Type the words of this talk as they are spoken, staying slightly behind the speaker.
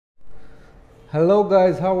Hello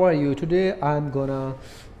guys, how are you? Today I'm gonna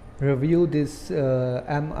review this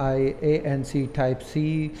MI ANC Type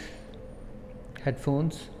C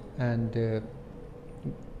headphones, and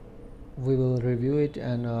we will review it,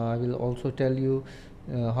 and I will also tell you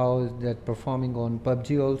how is that performing on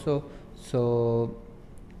PUBG also. So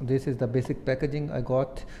this is the basic packaging I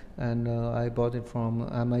got, and I bought it from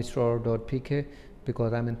mistore.pk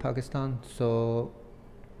because I'm in Pakistan. So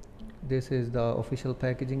this is the official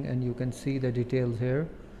packaging, and you can see the details here,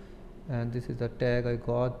 and this is the tag I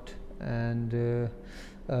got. And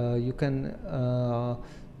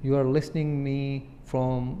you are listening me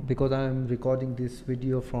from, because I am recording this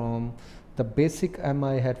video from the basic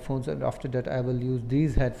MI headphones, and after that I will use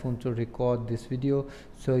these headphones to record this video,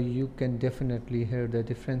 so you can definitely hear the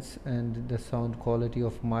difference and the sound quality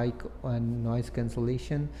of mic and noise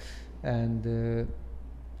cancellation. And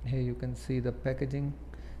here you can see the packaging,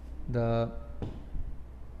 the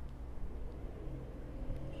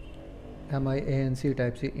MI ANC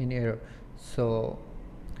Type C in air. So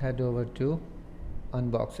head over to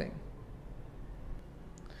unboxing.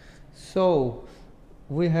 So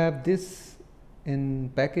we have this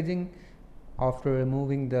in packaging. After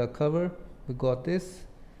removing the cover, we got this,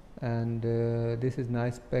 and this is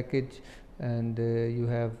nice package, and you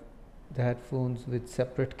have the headphones with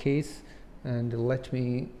separate case. And let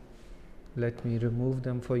me remove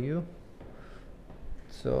them for you.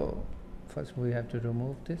 So first we have to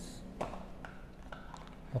remove this.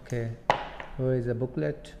 Okay, here is a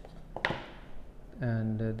booklet,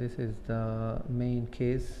 and this is the main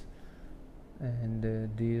case, and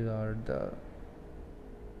these are the,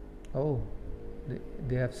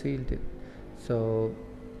 they have sealed it, so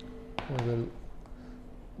we will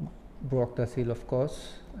broke the seal, of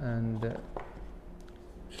course. And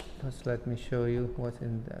first let me show you what's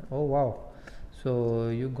in there. Oh wow, so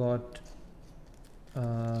you got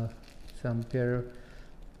some pair.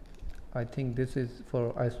 I think this is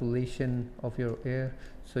for isolation of your ear,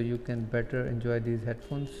 so you can better enjoy these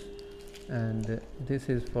headphones. And this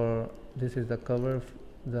is the cover,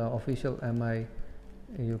 the official MI.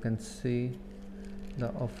 You can see the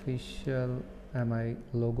official MI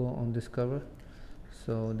logo on this cover.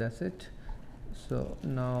 So that's it. So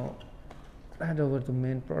now head over to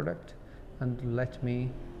main product and let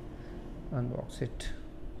me unbox it.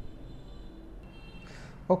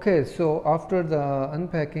 Okay, so after the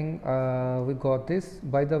unpacking, we got this.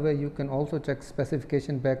 By the way, you can also check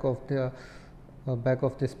specification back of the back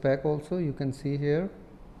of this pack also, you can see here.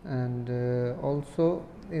 And also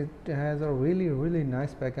it has a really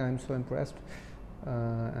nice pack. I'm so impressed.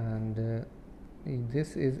 And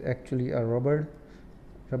this is actually a rubber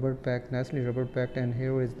pack, nicely rubber packed. And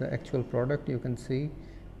here is the actual product. You can see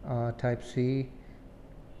Type C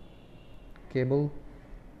cable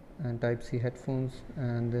and Type C headphones,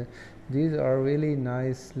 and these are really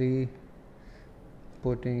nicely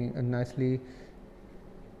nicely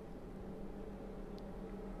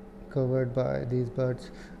covered by these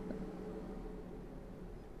buds.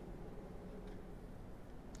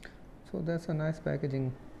 So that's a nice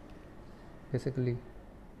packaging basically,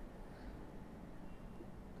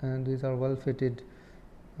 and these are well fitted.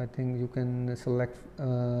 I think you can select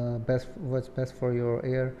what's best for your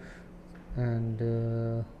ear.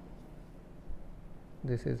 And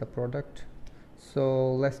this is the product.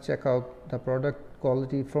 So let's check out the product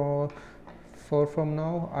quality. From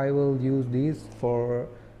now I will use these for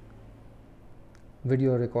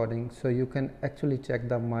video recording, so you can actually check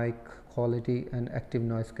the mic quality and active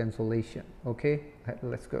noise cancellation. Okay,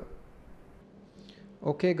 let's go.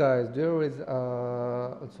 Okay guys, there is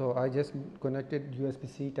so I just connected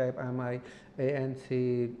USB-C type MI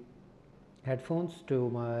ANC headphones to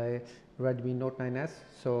my Redmi Note 9s.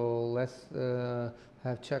 So let's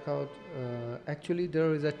have checkout. Actually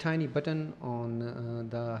there is a tiny button on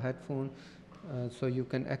the headphone, so you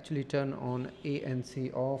can actually turn on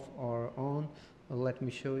ANC off or on. Let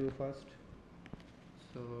me show you first.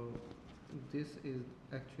 So this is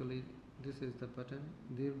the button.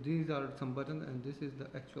 These are some buttons, and this is the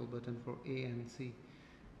actual button for ANC.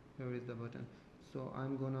 Here is the button. So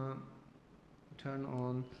I'm gonna turn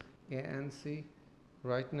on ANC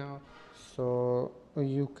right now, so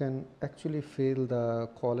you can actually feel the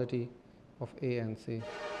quality of ANC.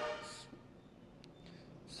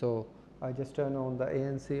 So I just turn on the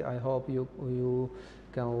ANC. I hope you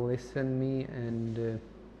can listen me, and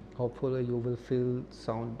hopefully you will feel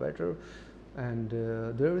sound better. And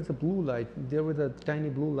there is a blue light, there was a tiny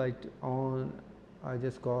blue light on, I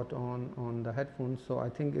just got on the headphones, so I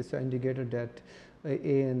think it's an indicator that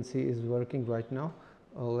ANC is working right now.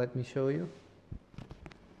 Let me show you.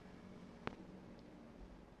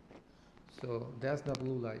 So that's the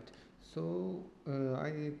blue light. So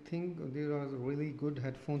I think there are really good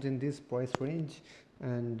headphones in this price range,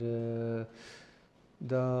 and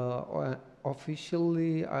the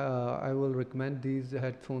officially I will recommend these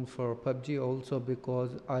headphones for PUBG also,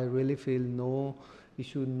 because I really feel no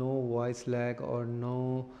issue, no voice lag or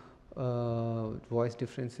no voice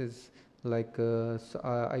differences. Like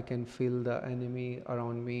I can feel the enemy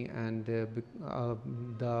around me, and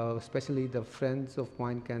the especially the friends of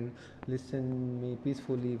mine can listen me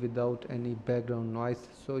peacefully without any background noise.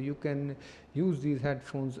 So you can use these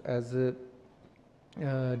headphones as a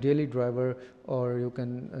daily driver, or you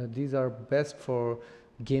can these are best for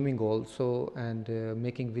gaming also, and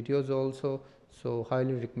making videos also. So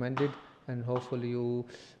highly recommended, and hopefully you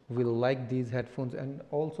will like these headphones. And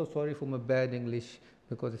also sorry for my bad English,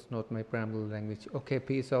 because it's not my primary language. Okay,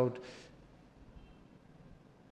 peace out.